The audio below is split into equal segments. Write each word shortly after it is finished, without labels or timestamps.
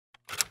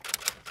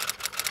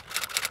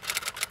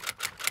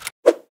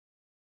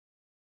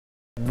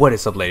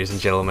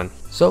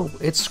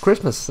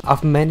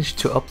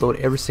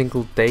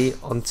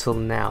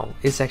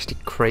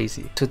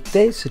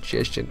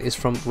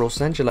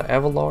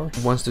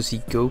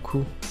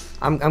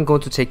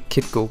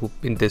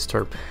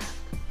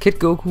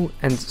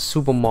and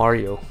Super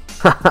Mario.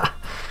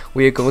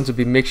 We are going to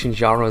be mixing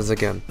genres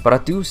again, but I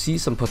do see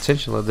some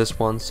potential in this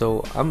one,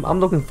 so I'm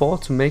looking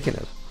forward to making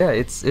it. Yeah,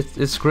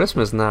 it's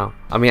Christmas now.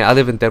 I mean, I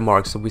live in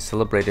Denmark, so we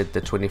celebrated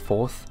the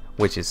 24th,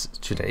 which is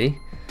today.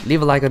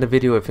 Leave a like on the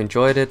video if you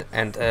enjoyed it,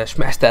 and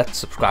smash that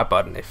subscribe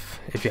button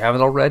if you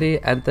haven't already,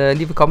 and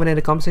leave a comment in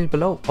the comment section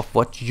below of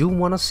what you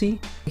want to see.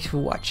 Thanks for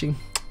watching.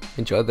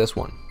 Enjoy this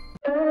one.